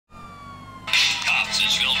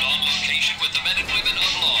This is filmed on location with the men and women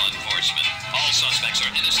of law enforcement. All suspects are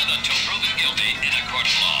innocent until proven guilty in a court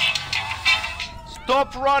of law.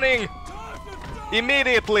 Stop running!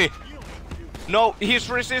 Immediately! No, he's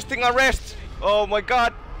resisting arrest! Oh my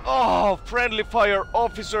god! Oh, friendly fire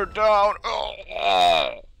officer down!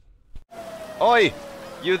 Oh. Oi!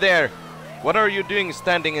 You there! What are you doing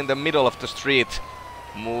standing in the middle of the street?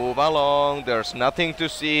 Move along, there's nothing to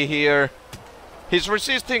see here. He's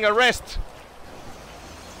resisting arrest!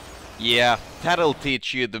 Yeah, that'll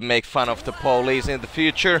teach you to make fun of the police in the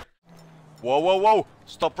future. Whoa, whoa, whoa!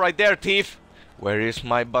 Stop right there, thief! Where is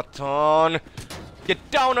my baton? Get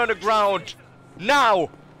down on the ground! Now!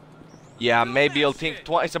 Yeah, maybe you'll think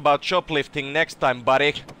twice about shoplifting next time,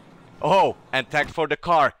 buddy. Oh, and thanks for the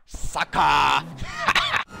car, sucker!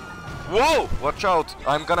 Whoa! Watch out!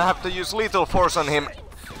 I'm gonna have to use lethal force on him.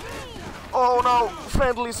 Oh no!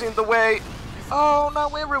 Friendly's in the way! Oh, now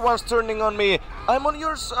everyone's turning on me! I'm on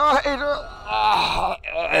your side!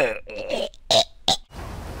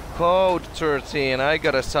 Code 13, I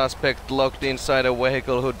got a suspect locked inside a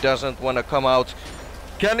vehicle who doesn't want to come out.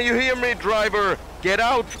 Can you hear me, driver? Get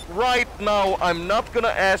out right now! I'm not gonna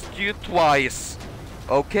ask you twice.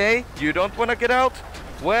 Okay? You don't wanna get out?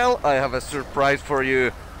 Well, I have a surprise for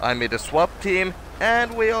you. I'm in the SWAT team,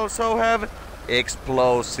 and we also have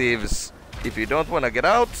explosives. If you don't wanna get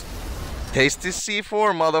out, taste this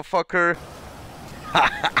C4, motherfucker.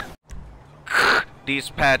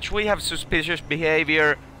 Dispatch, we have suspicious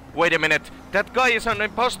behavior. Wait a minute, that guy is an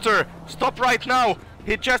imposter. Stop right now.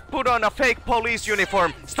 He just put on a fake police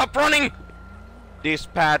uniform. Stop running!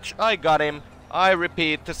 Dispatch, I got him. I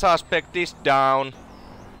repeat, the suspect is down.